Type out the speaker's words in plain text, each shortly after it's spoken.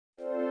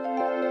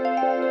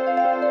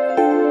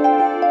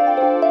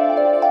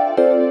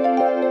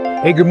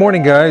Hey, good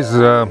morning, guys.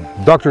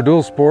 Dr.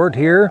 Dual Sport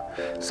here.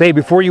 Say,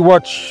 before you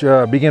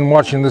begin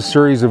watching this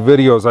series of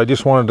videos, I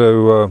just wanted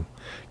to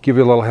give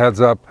you a little heads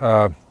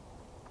up.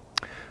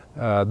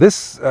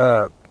 This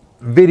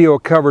video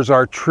covers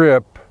our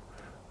trip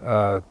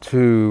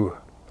to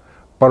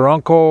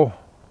Barranco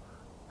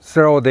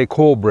Cerro de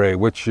Cobre,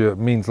 which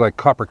means like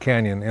Copper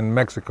Canyon in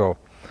Mexico.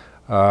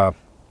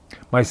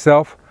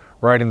 Myself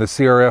riding the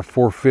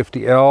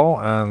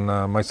CRF450L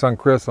and my son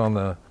Chris on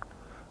the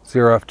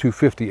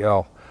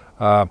CRF450L.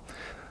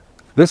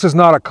 This is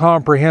not a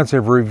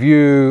comprehensive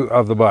review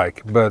of the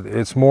bike, but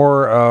it's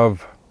more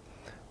of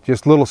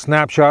just little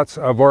snapshots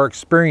of our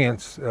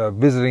experience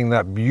visiting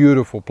that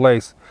beautiful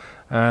place.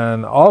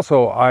 And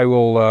also I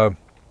will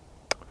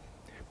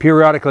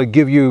periodically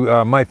give you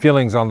my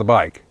feelings on the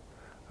bike,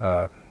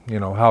 you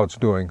know, how it's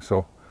doing.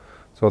 So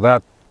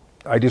that,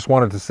 I just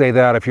wanted to say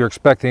that if you're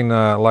expecting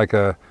like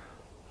a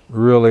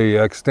really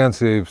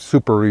extensive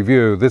super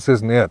review, this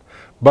isn't it.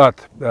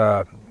 But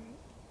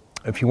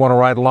if you want to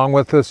ride along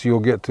with us,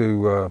 you'll get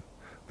to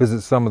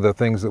visit some of the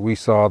things that we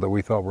saw that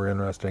we thought were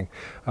interesting.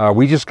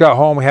 We just got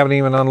home. We haven't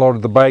even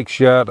unloaded the bikes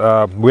yet.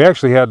 We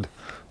actually had,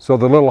 so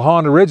the little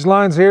Honda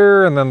Ridgeline's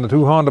here, and then the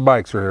two Honda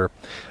bikes are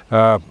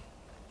here.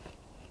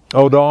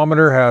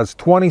 Odometer has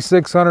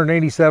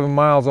 2,687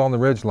 miles on the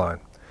Ridgeline.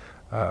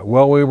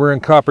 While we were in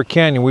Copper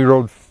Canyon, we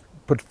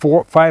put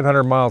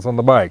 500 miles on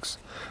the bikes,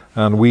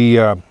 and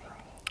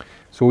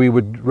so we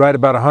would ride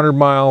about 100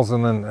 miles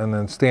and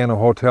then stay in a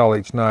hotel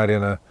each night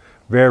in a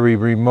very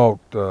remote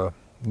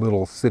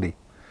little city.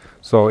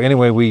 So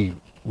anyway, we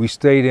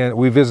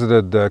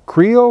visited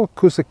Creel,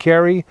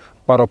 Cusacare,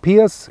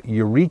 Barropias,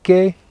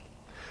 Urique,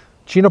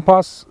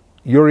 Chinopas,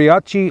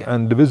 Uriachi,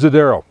 and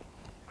Divisadero.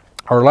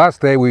 Our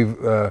last day,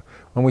 when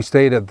we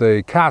stayed at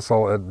the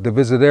castle at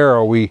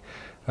Divisadero, we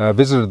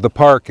visited the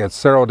park at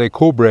Cerro de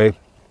Cobre.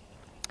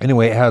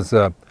 Anyway, it has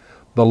the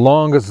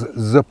longest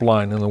zip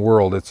line in the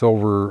world. It's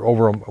over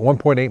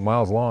 1.8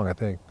 miles long, I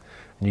think.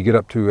 And you get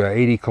up to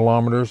 80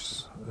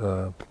 kilometers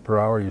per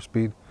hour, your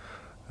speed.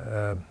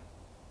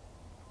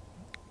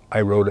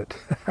 I rode it.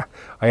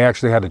 I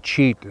actually had to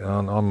cheat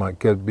on my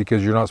kid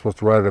because you're not supposed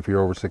to ride it if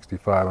you're over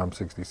 65. I'm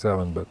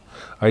 67, but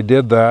I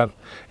did that.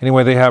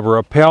 Anyway, they have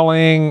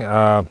rappelling.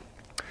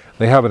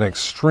 They have an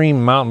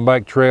extreme mountain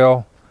bike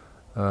trail.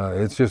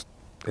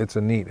 It's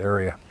a neat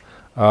area.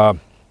 The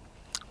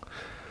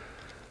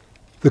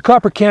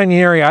Copper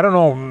Canyon area, I don't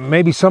know,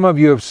 maybe some of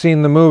you have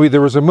seen the movie. There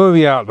was a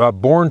movie out,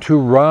 Born to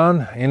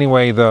Run.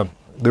 Anyway,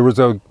 there was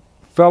a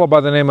fellow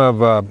by the name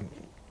of,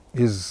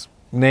 his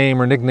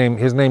name or nickname,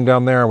 his name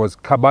down there was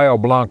Caballo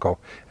Blanco.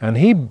 And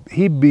he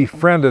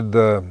befriended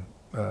the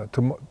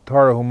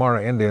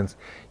Tarahumara Indians.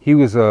 He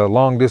was a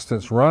long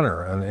distance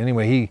runner. And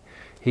anyway,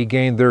 he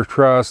gained their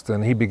trust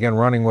and he began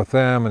running with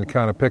them and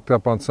kind of picked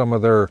up on some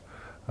of their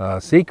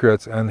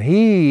secrets. And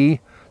he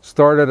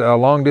started a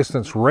long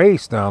distance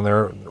race down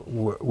there,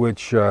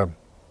 which the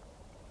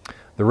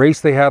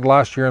race they had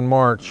last year in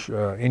March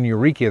in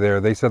Urique there,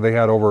 they said they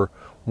had over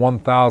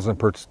 1,000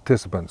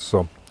 participants.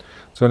 So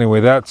anyway,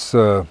 that's,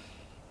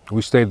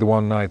 we stayed the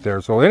one night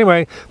there. So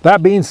anyway,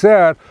 that being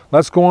said,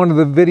 let's go on to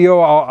the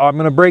video. I'm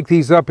going to break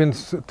these up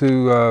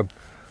into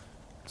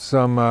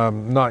some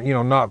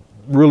not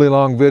really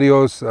long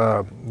videos.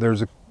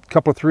 There's a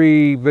couple of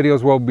 3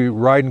 videos where we'll be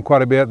riding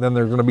quite a bit, and then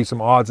there's going to be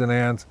some odds and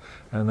ends,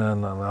 and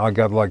then I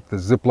got like the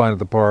zip line at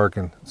the park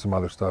and some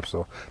other stuff.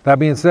 So that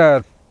being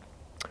said,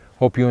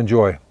 hope you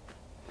enjoy.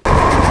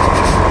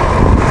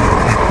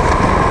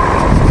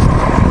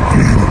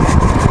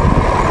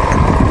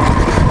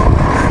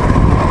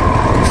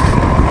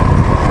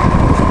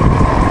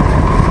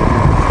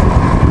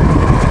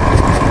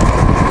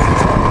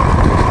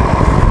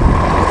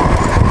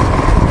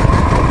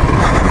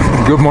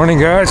 Good morning,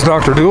 guys.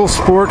 Dr. Dual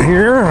Sport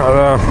here.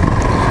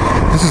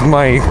 This is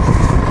my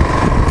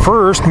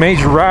first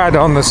major ride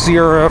on the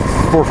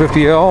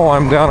CRF450L.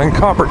 I'm down in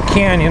Copper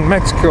Canyon,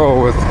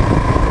 Mexico with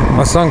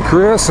my son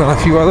Chris and a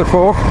few other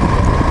folk.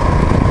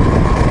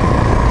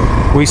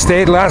 We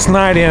stayed last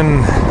night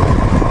in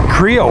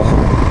Creel,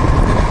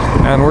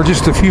 and we're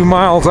just a few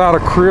miles out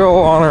of Creel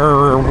on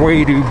our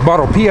way to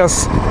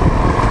Barropias.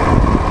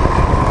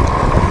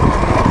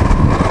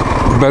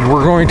 But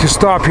we're going to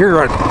stop here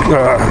at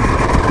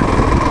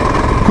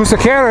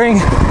Cusacare,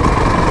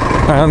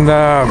 and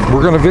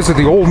we're going to visit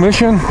the old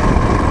mission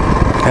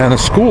and a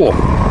school,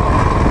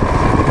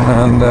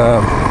 and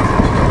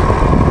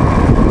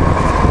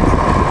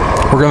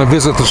we're going to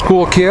visit the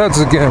school kids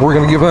again. We're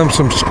going to give them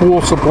some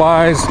school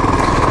supplies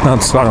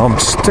and some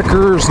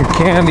stickers and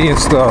candy and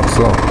stuff,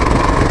 so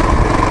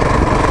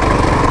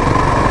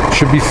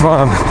should be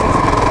fun.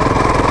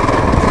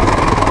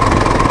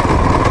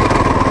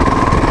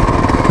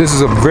 This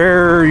is a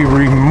very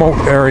remote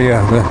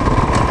area.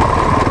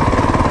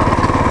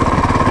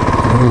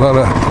 A lot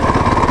of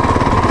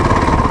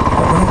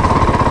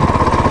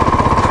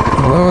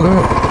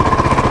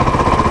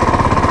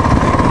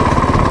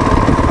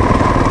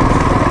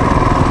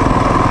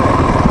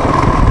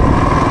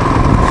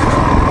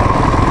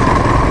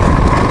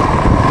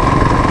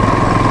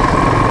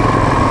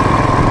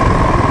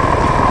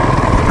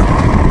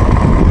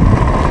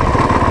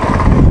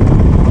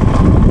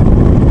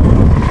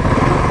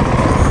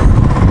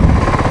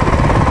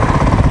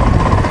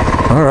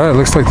All right,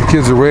 looks like the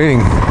kids are waiting.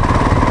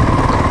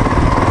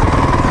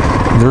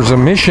 There's a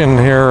mission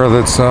here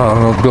that's I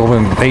don't know, built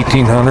in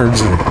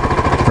 1800s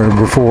or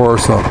before,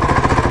 so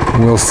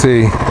we'll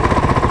see.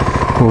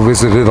 We'll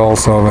visit it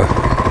also. But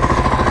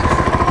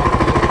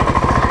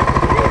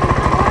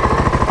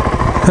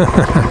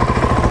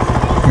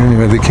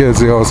anyway, the kids,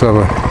 they always have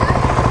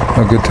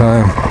a good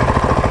time.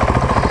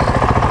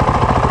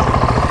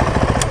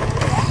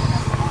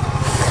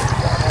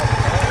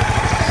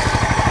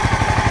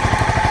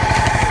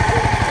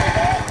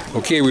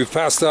 Okay, we've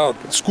passed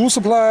out school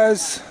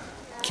supplies,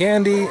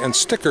 candy, and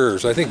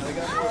stickers. I think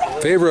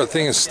favorite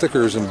thing is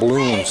stickers and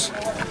balloons.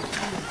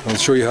 I'll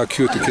show you how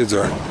cute the kids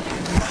are.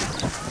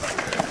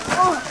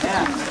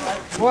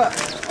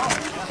 What?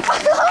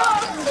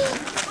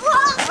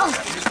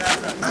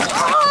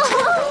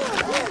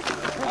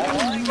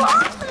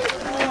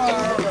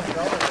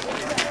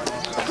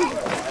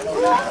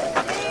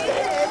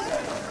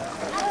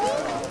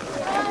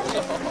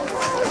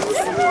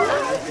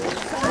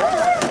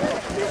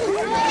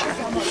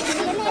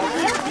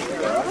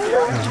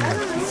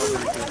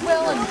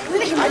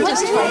 I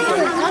just tried to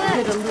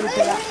get a little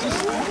bit out.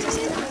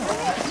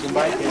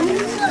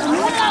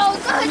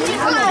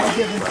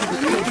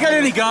 You got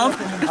any gum?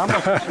 How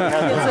much does she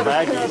have in her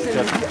bag that you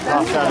just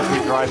tossed out as we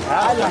drive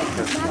past?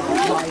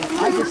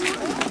 I just,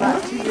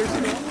 about 2 years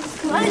ago,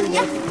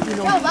 you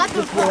know,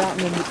 just go out and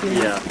then you see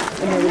Yeah.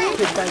 and there was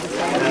kids by the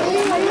side.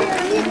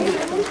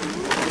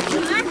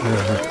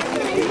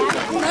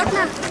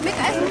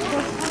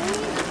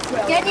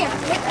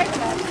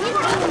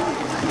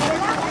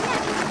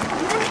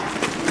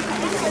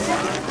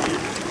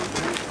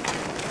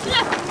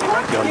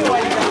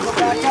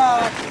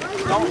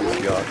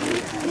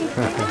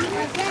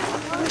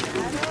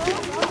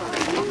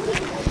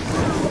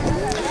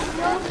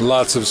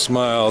 Lots of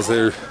smiles.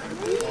 They're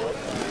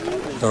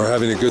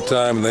having a good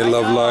time and they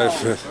love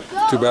life.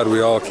 Too bad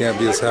we all can't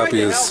be as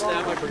happy as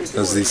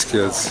these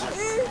kids.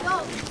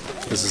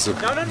 This is a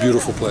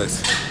beautiful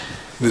place.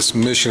 This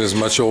mission is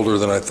much older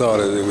than I thought.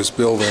 It was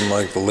built in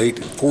like the late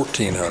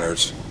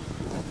 1400s.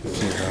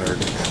 1500.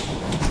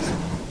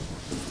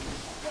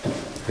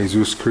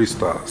 Jesus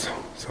Christos.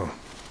 So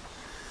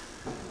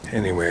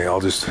anyway, I'm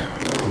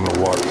gonna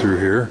walk through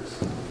here.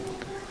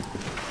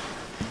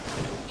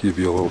 Give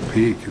you a little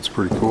peek. It's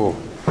pretty cool.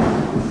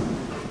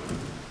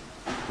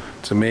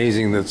 It's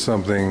amazing that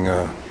something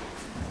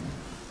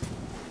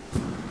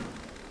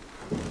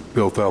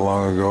built that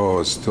long ago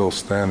is still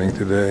standing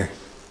today.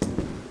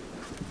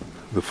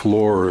 The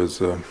floor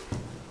is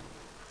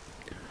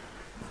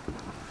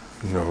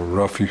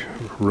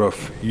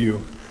rough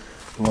hewn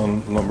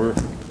lumber.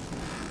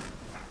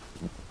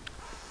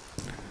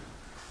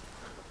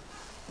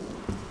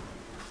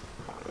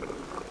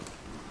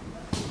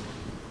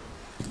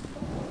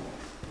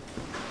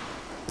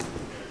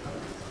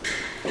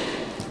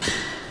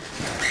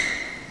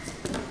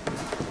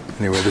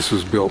 Anyway, this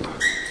was built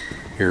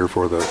here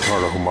for the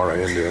Tarahumara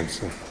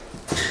Indians.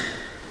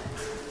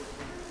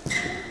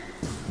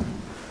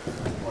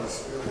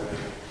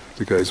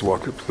 The guys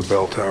walk up to the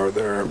bell tower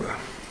there. But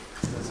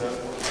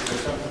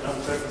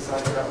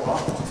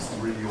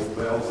really old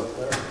bells up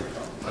there.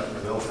 Right in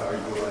the bell tower, you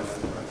go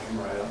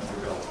right up to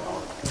the bell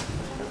tower.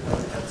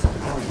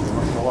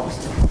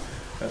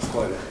 That's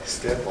quite a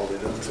step all they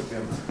done. Took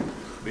them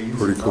beans.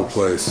 pretty cool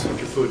place. Put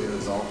your foot in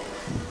is all.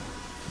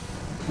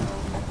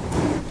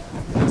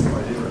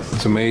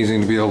 It's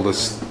amazing to be able to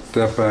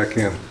step back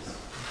in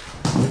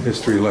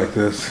history like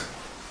this.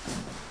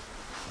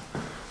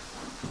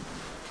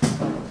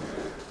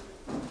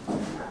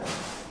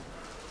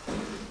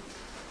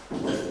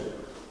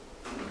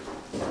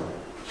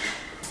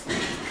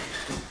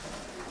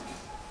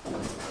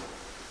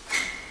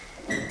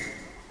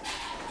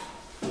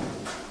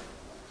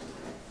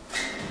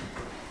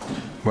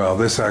 Well,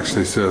 this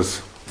actually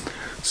says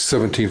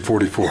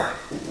 1744.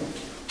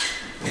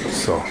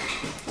 So,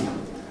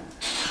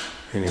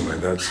 anyway,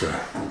 that's a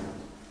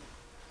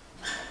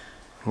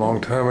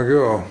long time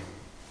ago.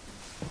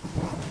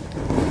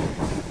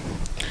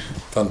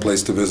 Fun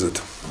place to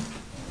visit.